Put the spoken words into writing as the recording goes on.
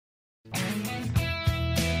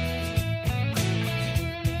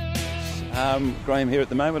Graeme here at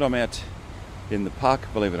the moment. I'm out in the park,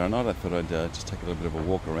 believe it or not. I thought I'd just take a little bit of a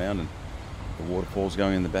walk around, and the waterfall's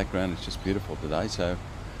going in the background. It's just beautiful today.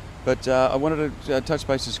 But I wanted to touch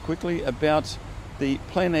bases quickly about the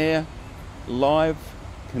PleinAir live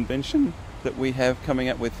convention that we have coming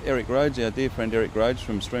up with Eric Rhoads, our dear friend Eric Rhoads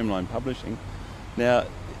from Streamline Publishing. Now,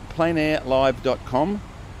 pleinairlive.com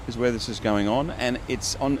is where this is going on, and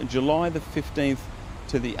it's on July the 15th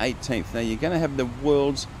to the 18th. Now, you're going to have the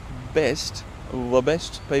world's best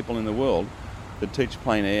people in the world that teach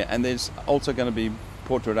PleinAir, and there's also going to be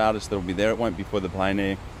portrait artists that will be there. It won't be for the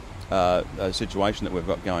PleinAir situation that we've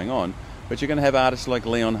got going on, but you're going to have artists like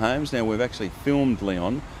Leon Holmes. Now, we've actually filmed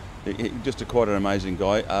Leon, just quite an amazing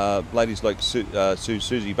guy. Ladies like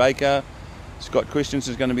Susie Baker, Scott Christians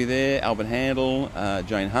is going to be there, Albert Handel,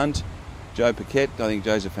 Jane Hunt, Joe Paquette. I think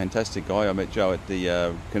Joe's a fantastic guy. I met Joe at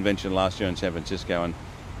the convention last year in San Francisco, and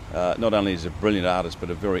not only is he a brilliant artist, but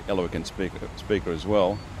a very eloquent speaker as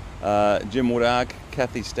well. Jim Woodard,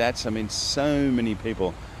 Kathy Stats. I mean, so many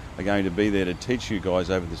people are going to be there to teach you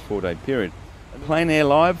guys over this 4-day period.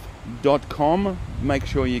 pleinairlive.com. Make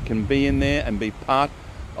sure you can be in there and be part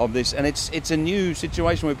of this. And it's a new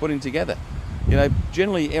situation we're putting together. You know,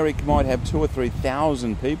 generally Eric might have 2,000 or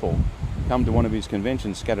 3,000 people come to one of his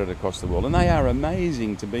conventions scattered across the world, and they are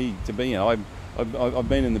amazing to be in. I've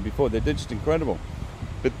been in them before. They're just incredible.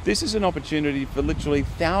 But this is an opportunity for literally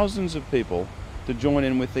thousands of people to join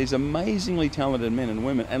in with these amazingly talented men and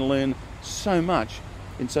women and learn so much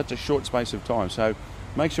in such a short space of time. So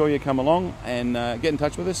make sure you come along and get in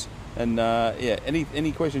touch with us. And yeah,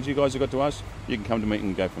 any questions you guys have got to ask, you can come to me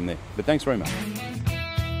and go from there. But thanks very much.